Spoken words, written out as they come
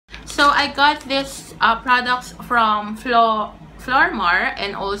So I got this products from Flormar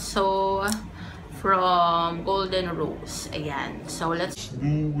and also from Golden Rose. Ayan. So let's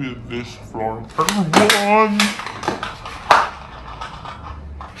do with this Flormar one.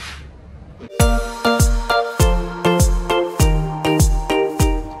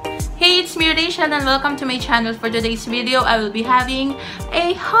 Hey, it's me Rachel and welcome to my channel. For today's video, I will be having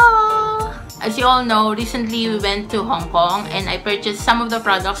a haul. As you all know, recently we went to Hong Kong and I purchased some of the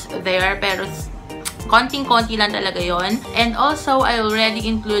products there, pero konting-konti lang talaga yon. And also, I already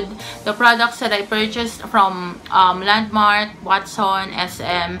include the products that I purchased from Landmark, Watson,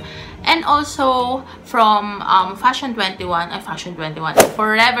 SM, and also from Forever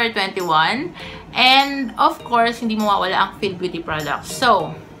 21, and of course, hindi mawawala ang PhilBeauty products.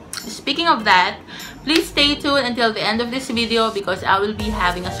 So, speaking of that, please stay tuned until the end of this video because I will be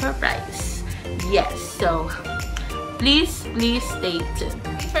having a surprise. Yes, so please stay tuned.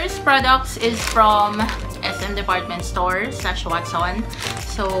 First products is from SM Department Store / Watson.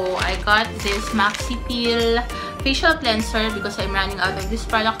 So I got this Maxi Peel facial cleanser because I'm running out of this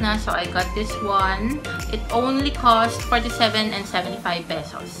product na. So I got this one. It only cost 47.75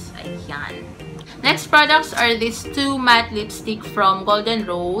 pesos. Ayan. Next products are these two matte lipstick from Golden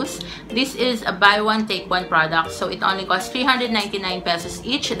Rose. This is a buy one take one product. So it only costs 399 pesos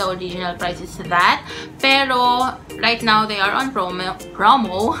each. The original price is that. Pero right now they are on promo.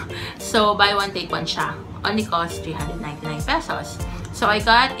 So buy one take one siya. Only costs 399 pesos. So I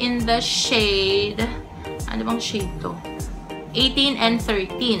got in the shade, ano bang shade to? 18 and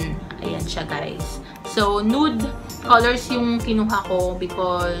 13. Ayan siya guys. So nude colors yung kinuha ko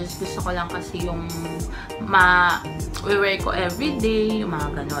because gusto ko lang kasi yung ma-wear ko everyday, yung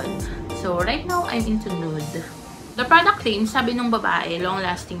mga ganon. So, right now, I'm into nude. The product claims, sabi nung babae,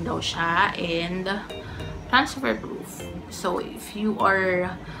 long-lasting daw siya and transfer-proof. So, if you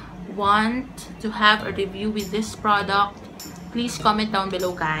want to have a review with this product, please comment down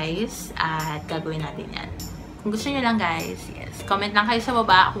below, guys, at gagawin natin yan. Kung gusto nyo lang guys, yes, comment lang kayo sa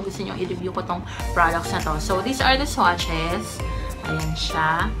baba kung gusto nyo i-review ko tong products na to. So, these are the swatches. Ayan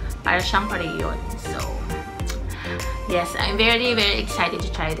siya. Para siyang crayon. So, yes, I'm very excited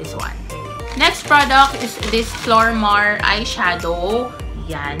to try this one. Next product is this Flormar eyeshadow.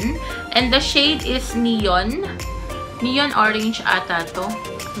 Yan. And the shade is neon. Neon orange ata to.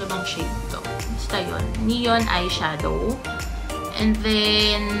 Ano bang shade to? Basta yun. Neon eyeshadow. And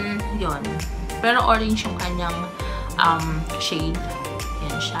then, yun. Pero orange yung kanyang shade.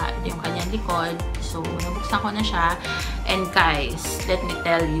 Yan siya. Ito yung kanyang likod. So, nabuksan ko na siya. And guys, let me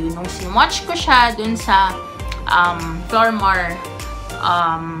tell you, nung sinwatch ko siya dun sa Flormar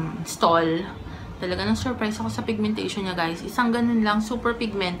stall, talaga nang surprise ako sa pigmentation niya guys. Isang ganun lang, super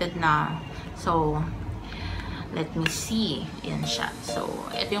pigmented na. So, let me see. Yan siya. So,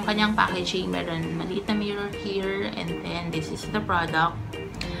 ito yung kanyang packaging. Meron maliit na mirror here. And then, this is the product.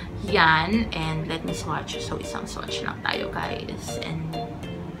 Yan. And let me swatch. So, isang swatch lang tayo, guys. And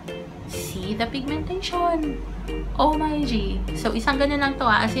see the pigmentation. Oh my G. So, isang ganun lang to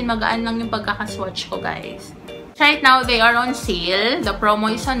ha. As in, magaan lang yung pagkakaswatch ko, guys. Right now, they are on sale. The promo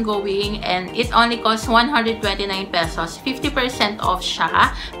is ongoing and it only costs 129 pesos. 50% off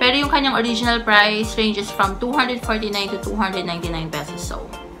siya. Pero yung kanyang original price ranges from 249 to 299 pesos. So,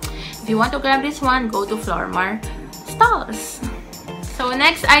 if you want to grab this one, go to Flormar stalls. So,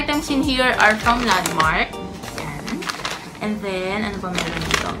 next items in here are from Landmark. And then, ano ba meron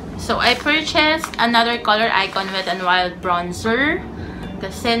dito? So, I purchased another Color Icon Wet n Wild bronzer.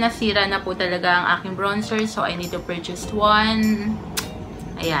 Kasi nasira na po talaga ang aking bronzer. So, I need to purchase one.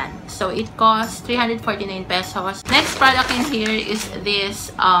 Ayan. So, it costs 349 pesos. Next product in here is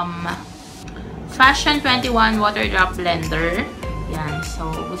this Fashion 21 Water Drop Blender. Ayan. So,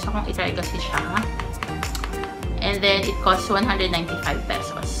 gusto kong itry kasi siya. And then, it costs 195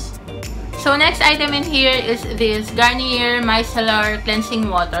 pesos. So, next item in here is this Garnier Micellar Cleansing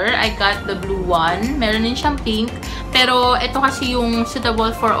Water. I got the blue one. Meron din siyang pink. Pero, ito kasi yung suitable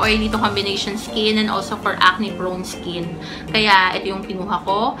for oily to combination skin and also for acne-prone skin. Kaya, ito yung kinuha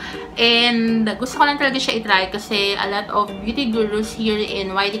ko. And, gusto ko lang talaga siya itry kasi a lot of beauty gurus here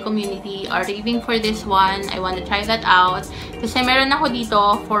in YT community are raving for this one. I want to try that out. Kasi meron ako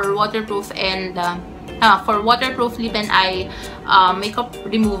dito for waterproof and for waterproof lip and eye makeup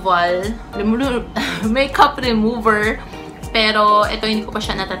remover. Pero, ito hindi ko pa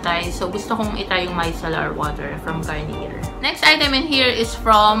siya natatry. So, gusto kong itry yung micellar water from Garnier. Next item in here is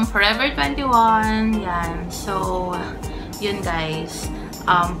from Forever 21. Yan. So, yun guys.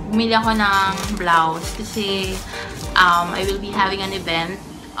 Bumili ako ng blouse kasi I will be having an event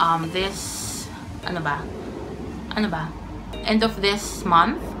this, ano ba? End of this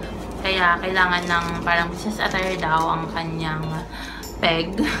month. Kaya, kailangan ng parang business attire daw ang kanyang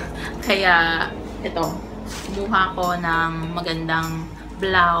peg. Kaya, ito. Kumuha ko ng magandang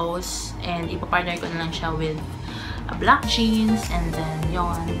blouse and ipapartner ko na lang siya with black jeans and then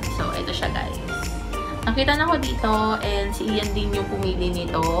yon. So, ito siya guys. Nakita na ko dito and si Ian din yung pumili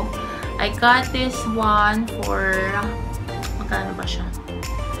nito. I got this one for magkano ba siya?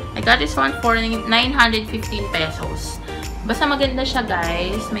 I got this one for 915 pesos. Basta maganda siya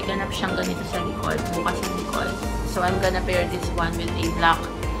guys. May ganap siyang ganito sa likod. Bukas yung likod. So, I'm gonna pair this one with a black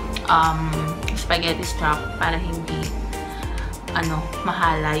spaghetti strap para hindi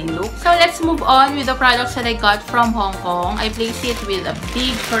mahalay look. So, let's move on with the products that I got from Hong Kong. I placed it with a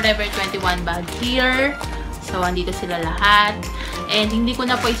big Forever 21 bag here. So, andito sila lahat. And hindi ko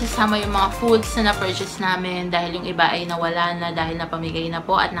na po isasama yung mga foods na na-purchase namin dahil yung iba ay nawala na dahil napamigay na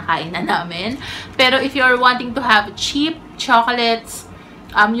po at nakain na namin. Pero if you're wanting to have cheap chocolates,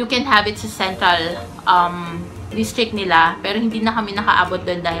 you can have it sa central district nila. Pero hindi na kami nakaabot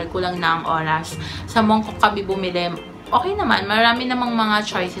doon dahil kulang na ang oras. Sa Mongkok kami bumili. Okay naman, marami namang mga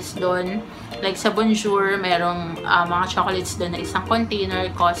choices doon. Like sa Bonjour, merong mga chocolates doon na isang container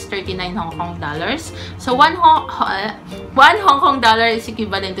cost 39 Hong Kong dollars. So, 1 Hong Kong dollar is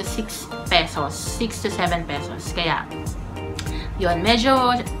equivalent to 6 pesos. 6 to 7 pesos. Kaya, yun,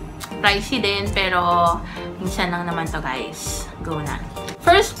 medyo pricey din, pero minsan lang naman to guys. Go na.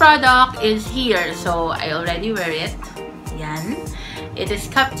 First product is here. So, I already wear it. Yan. It is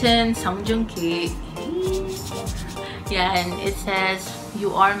Captain Songjungki. Yan. It says,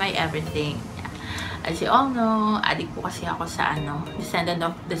 "You are my everything." As you all know, adik po kasi ako sa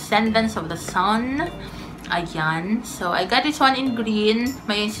Descendants of the Sun. Ayan. So, I got this one in green.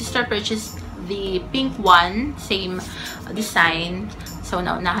 My sister purchased the pink one. Same design. So,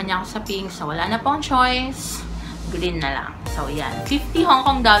 naunahan niya ako sa pink. So, wala na pong choice. Green na lang. So, yan. 50 Hong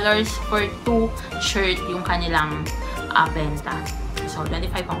Kong dollars for 2 shirt yung kanilang benta. So,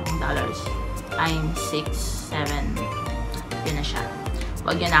 25 Hong Kong dollars times 6, 7. Yun na siya.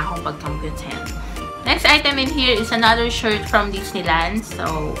 Huwag yun na akong pag-computein. Next item in here is another shirt from Disneyland.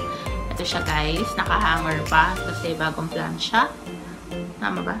 So, ito siya guys. Naka-hanger pa. Kasi bagong plancha.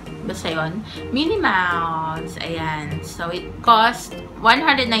 Tama ba? Basta yun. Minnie Mouse. Ayan. So, it cost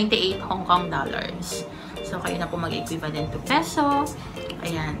 198 Hong Kong dollars. So, kayo na po mag-equivalent to peso.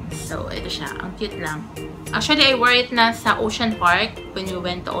 Ayan. So, ito siya. Ang cute lang. Actually, I wore it na sa Ocean Park when we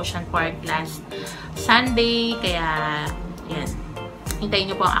went to Ocean Park last Sunday. Kaya, yan. Hintayin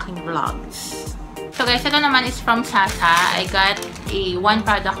nyo po ang aking vlogs. So, guys, ito naman is from Sasa. I got one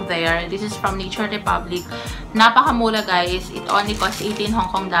product there. This is from Nature Republic. Napakamura, guys. It only costs 18 Hong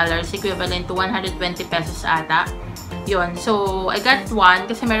Kong dollars, equivalent to 120 pesos ata. Yun. So, I got one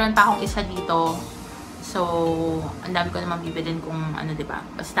kasi meron pa akong isa dito. So, ang dami ko naman bibilin kung ano, diba?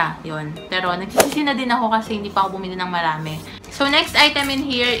 Basta, yun. Pero, nagsisisi na din ako kasi hindi pa ako bumili ng marami. So, next item in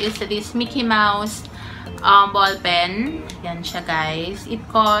here is this Mickey Mouse ball pen. Yan siya, guys. It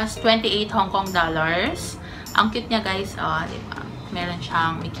costs 28 Hong Kong dollars. Ang cute niya, guys. Oh, diba? Meron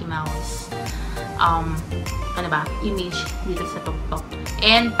siyang Mickey Mouse ano ba? Image dito sa tuktok.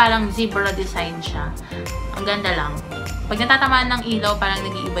 And, parang zebra design siya. Ang ganda lang. Pag natatamaan ng ilaw, parang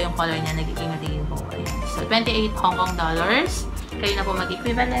nag-iiba yung color niya. Nagiging rainbow. Ayan. So, 28 Hong Kong dollars. Kayo na po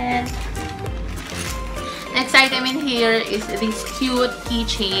mag-equivalent. Next item in here is these cute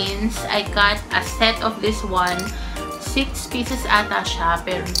keychains. I got a set of this one. 6 pieces ata siya.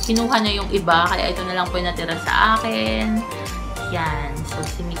 Pero kinuha niya yung iba. Kaya ito na lang po yung natira sa akin. Yan. So,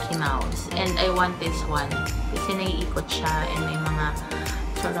 si Mickey Mouse. And I want this one. Kasi naiikot siya. And may mga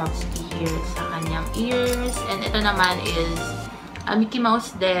Swarovski here sa kanyang ears. And ito naman is a Mickey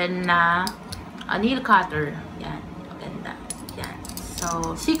Mouse din na nail cutter. Yan. Maganda. Yan.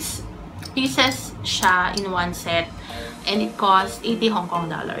 So, 6 pieces siya in one set. And it costs 80 Hong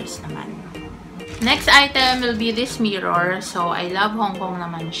Kong dollars naman. Next item will be this mirror. So, I love Hong Kong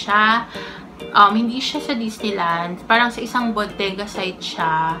naman siya. Hindi siya sa Disneyland. Parang sa isang bodega site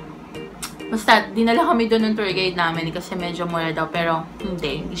siya. Basta, dinala kami doon ng tour guide namin kasi medyo mura daw. Pero,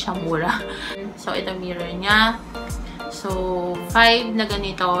 hindi siya mura. So, ito mirror niya. So, 5 na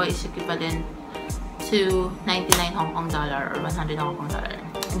ganito is equivalent to 99 Hong Kong dollar or 100 Hong Kong dollar.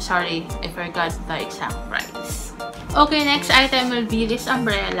 I'm sorry, I forgot the exact price. Okay, next item will be this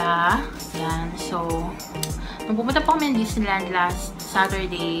umbrella. Yan. So, nung pumunta po kami ng Disneyland last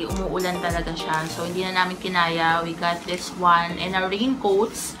Saturday, umuulan talaga siya. So, hindi na namin kinaya. We got this one and our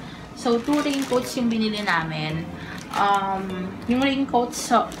raincoats. So, 2 raincoats yung binili namin. Yung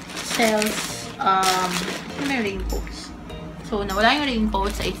raincoats sells, may raincoats. So, nawala yung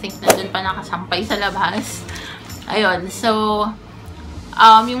raincoats. I think nandun pa nakasampay sa labas. Ayun. So,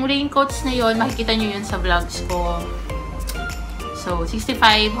 Yung raincoats na yon, makikita nyo yun sa vlogs ko. So,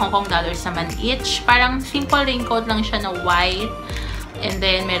 65 Hong Kong dollars naman each. Parang simple raincoat lang siya na white. And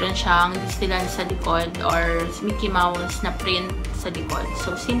then, meron siyang Disneyland sa likod or Mickey Mouse na print sa likod.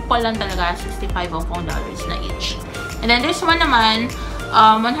 So, simple lang talaga, 65 Hong Kong dollars na each. And then, this one naman,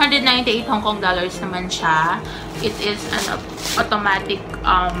 198 Hong Kong dollars naman siya. It is an automatic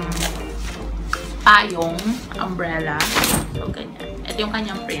payong umbrella. So, ganyan. Ito yung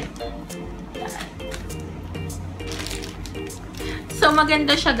kanyang print. Yan. So,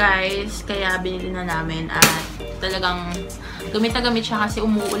 maganda siya guys. Kaya binili na namin at talagang gamit na gamit siya kasi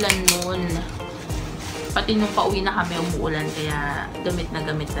umuulan noon. Pati nung pauwi na kami umuulan kaya gamit na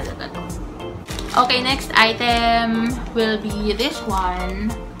gamit talaga to. Okay, next item will be this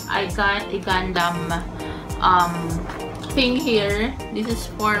one. I got a Gundam thing here. This is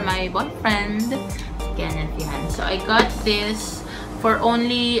for my boyfriend. Kenneth yan. So, I got this for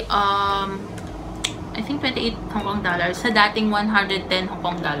only I think 28 Hong Kong dollars. Sa dating 110 Hong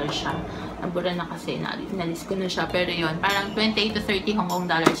Kong dollars siya. Nabura na kasi, inalis ko na siya. Pero yun, parang 28 to 30 Hong Kong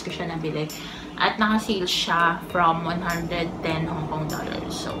dollars ko siya nabili. At naka-sale siya from 110 Hong Kong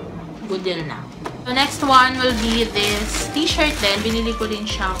dollars. So, good deal na. So, next one will be this t-shirt din. Binili ko din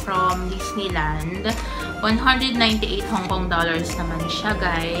siya from Disneyland. 198 Hong Kong dollars naman siya,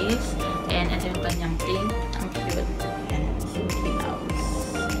 guys. And ito yung kanyang print. Ang cute.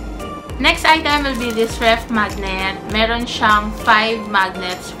 Next item will be this ref magnet. Meron siyang 5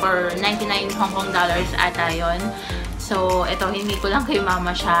 magnets for 99 Hong Kong dollars ata yun. So, ito, hindi ko lang kay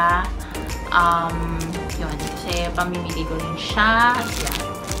mama siya. Yun, kasi pamimili ko rin siya. Yan.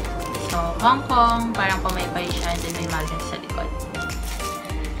 So, Hong Kong, parang pamaypay siya. And then may magnet sa likod.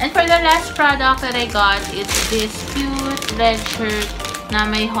 And for the last product that I got, it's this cute red shirt na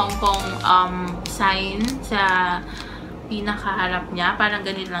may Hong Kong sign sa pinakaharap niya. Parang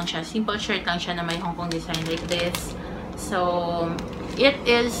ganito lang siya. Simple shirt lang siya na may Hong Kong design like this. So, it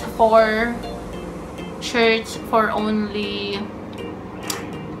is for shirts for only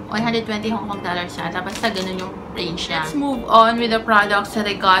 120 Hong Kong dollars ata. Basta ganun yung range niya. Let's move on with the products that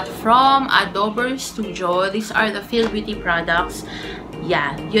I got from Adobe Studio. These are the PhilBeauty products.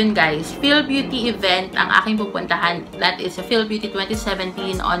 Yeah, yun guys. PhilBeauty event ang aking pupuntahan. That is a PhilBeauty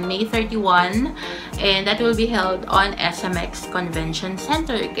 2017 on May 31. And that will be held on SMX Convention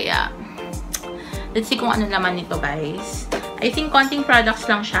Center. Kaya, let's see kung ano naman nito guys. I think konting products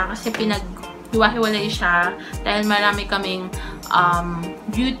lang siya kasi pinag-hiwa-hiwalay siya. Dahil marami kaming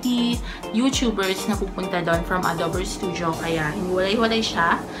beauty YouTubers na pupunta doon from Adobe Studio. Kaya, hiniwalay-hiwalay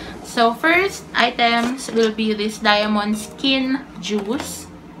siya. So, first items will be this Diamond Skin Juice.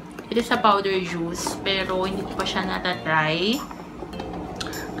 It is a powder juice, pero hindi ko pa siya natatry.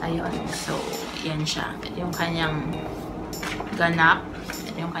 Ayun. So, yan siya. Ito yung kanyang ganap.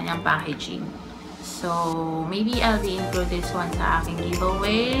 Ito yung kanyang packaging. So, maybe I'll be include this one sa aking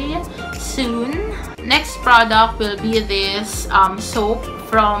giveaway soon. Next product will be this soap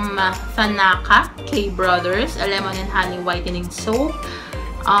from Tanaka K Brothers, a lemon and honey whitening soap.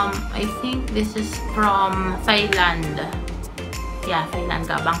 I think this is from Thailand. Yeah, Thailand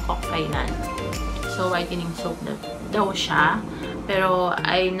ka. Bangkok, Thailand. So, whitening soap daw siya. Pero,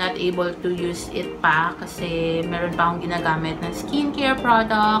 I'm not able to use it pa kasi meron pa akong ginagamit na skincare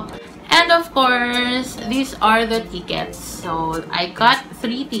product. And of course, these are the tickets. So, I got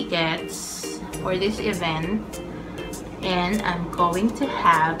 3 tickets for this event. And I'm going to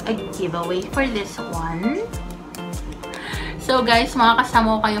have a giveaway for this one. So guys,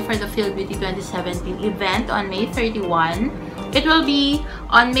 makakasama ko kayo for the PhilBeauty 2017 event on May 31. It will be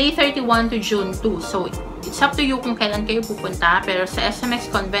on May 31 to June 2. So, it's up to you kung kailan kayo pupunta. Pero sa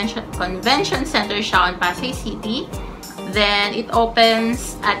SMX Convention Center siya on Pasay City. Then, it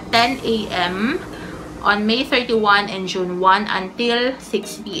opens at 10 a.m. on May 31 and June 1 until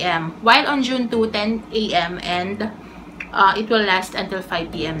 6 p.m. While on June 2, 10 a.m. and it will last until 5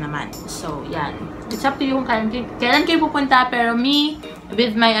 p.m. naman. So, yan. It's up to you kung kailan kayo pupunta. Pero me,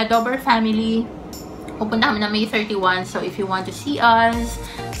 with my Adobe family, pupunta kami na May 31. So, if you want to see us,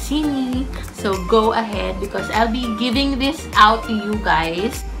 see me, so go ahead because I'll be giving this out to you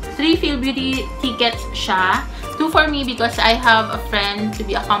guys. 3 PhilBeauty tickets siya. 2 for me because I have a friend to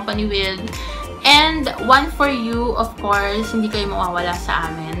be accompanied with. And 1 for you, of course, hindi kayo mawawala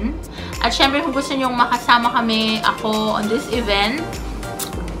sa amin. At syempre, kung gusto nyong makasama ako on this event,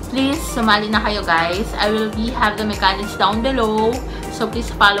 please, sumali na kayo guys. I will have the mechanics down below. So,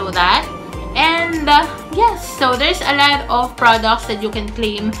 please follow that. And, yes. So, there's a lot of products that you can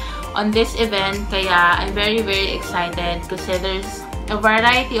claim on this event. Kaya, I'm very, very excited. Kasi there's a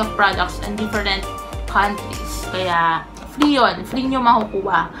variety of products in different countries. Kaya, free yun. Free nyo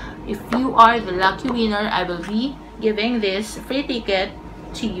makukuha. If you are the lucky winner, I will be giving this free ticket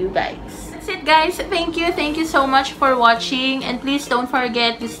to you guys. That's it, guys. Thank you so much for watching, and please don't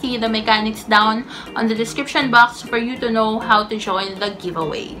forget to see the mechanics down on the description box for you to know how to join the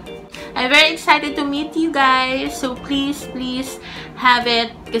giveaway. I'm very excited to meet you guys, so please have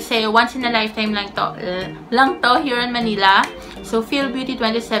it kasi once in a lifetime lang to here in Manila. So PhilBeauty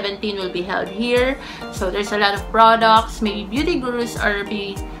 2017 will be held here, so there's a lot of products, maybe beauty gurus are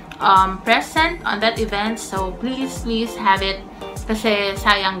be present on that event, so please have it kasi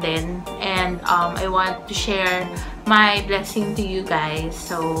sayang din, and I want to share my blessing to you guys.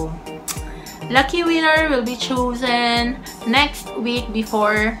 So lucky winner will be chosen next week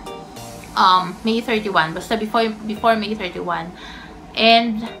before May 31, basta before May 31,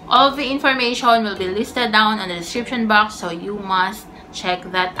 and all of the information will be listed down on the description box, so you must check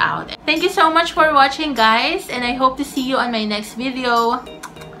that out. Thank you so much for watching, guys, and I hope to see you on my next video.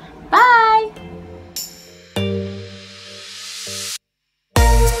 Bye!